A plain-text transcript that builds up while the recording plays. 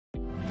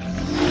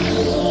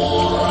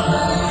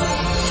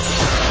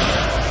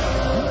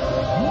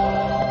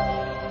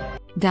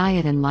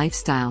Diet and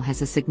lifestyle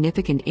has a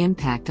significant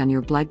impact on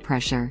your blood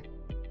pressure.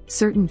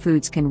 Certain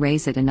foods can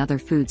raise it and other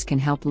foods can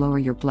help lower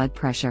your blood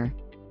pressure.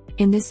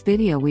 In this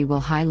video we will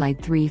highlight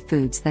 3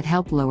 foods that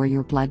help lower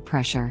your blood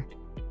pressure.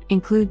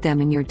 Include them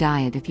in your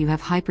diet if you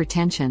have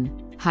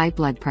hypertension, high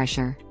blood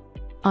pressure.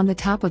 On the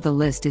top of the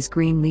list is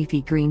green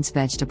leafy greens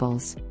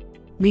vegetables.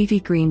 Leafy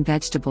green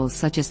vegetables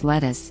such as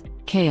lettuce,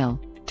 kale,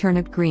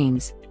 turnip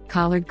greens,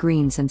 collard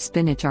greens and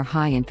spinach are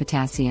high in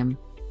potassium.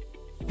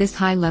 This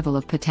high level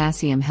of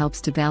potassium helps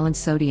to balance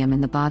sodium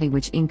in the body,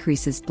 which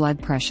increases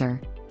blood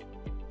pressure.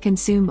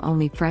 Consume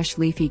only fresh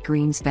leafy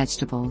greens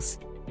vegetables.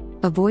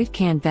 Avoid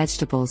canned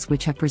vegetables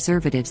which have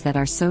preservatives that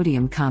are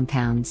sodium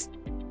compounds.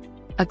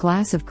 A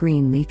glass of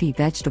green leafy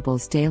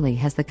vegetables daily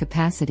has the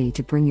capacity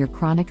to bring your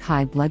chronic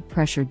high blood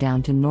pressure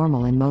down to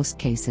normal in most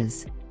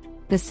cases.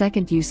 The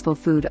second useful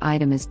food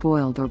item is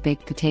boiled or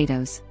baked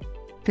potatoes.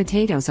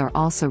 Potatoes are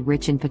also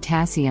rich in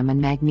potassium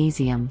and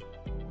magnesium.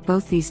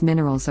 Both these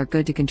minerals are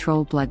good to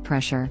control blood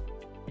pressure.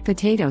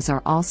 Potatoes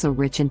are also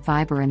rich in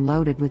fiber and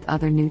loaded with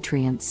other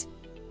nutrients.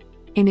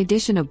 In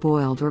addition, a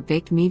boiled or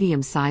baked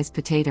medium-sized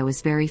potato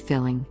is very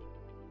filling.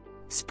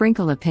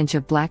 Sprinkle a pinch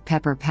of black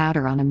pepper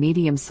powder on a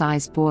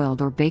medium-sized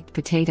boiled or baked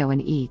potato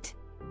and eat.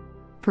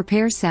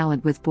 Prepare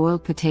salad with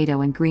boiled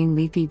potato and green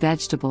leafy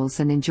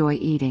vegetables and enjoy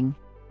eating.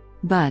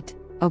 But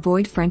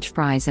avoid French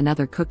fries and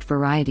other cooked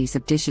varieties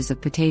of dishes of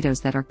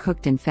potatoes that are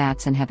cooked in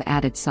fats and have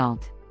added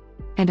salt.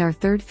 And our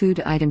third food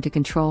item to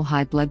control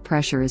high blood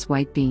pressure is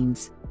white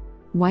beans.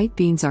 White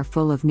beans are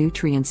full of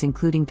nutrients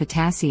including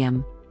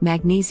potassium,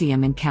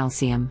 magnesium and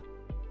calcium.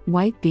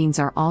 White beans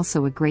are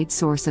also a great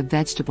source of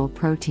vegetable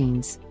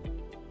proteins.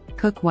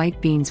 Cook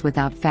white beans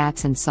without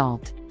fats and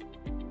salt.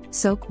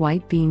 Soak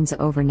white beans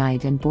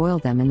overnight and boil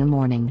them in the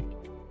morning.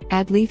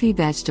 Add leafy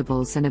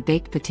vegetables and a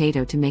baked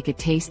potato to make it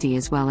tasty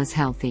as well as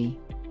healthy.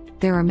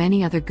 There are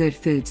many other good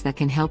foods that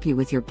can help you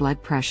with your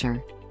blood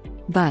pressure.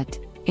 But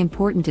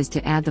important is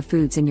to add the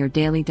foods in your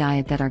daily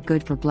diet that are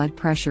good for blood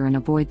pressure and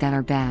avoid that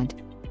are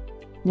bad.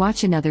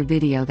 Watch another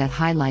video that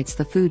highlights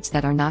the foods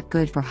that are not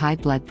good for high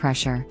blood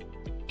pressure.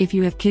 If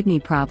you have kidney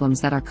problems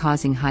that are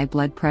causing high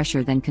blood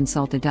pressure, then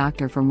consult a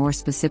doctor for more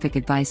specific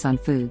advice on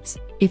foods.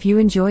 If you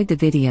enjoyed the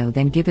video,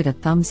 then give it a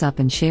thumbs up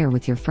and share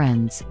with your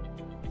friends.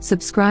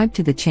 Subscribe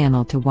to the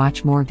channel to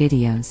watch more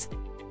videos.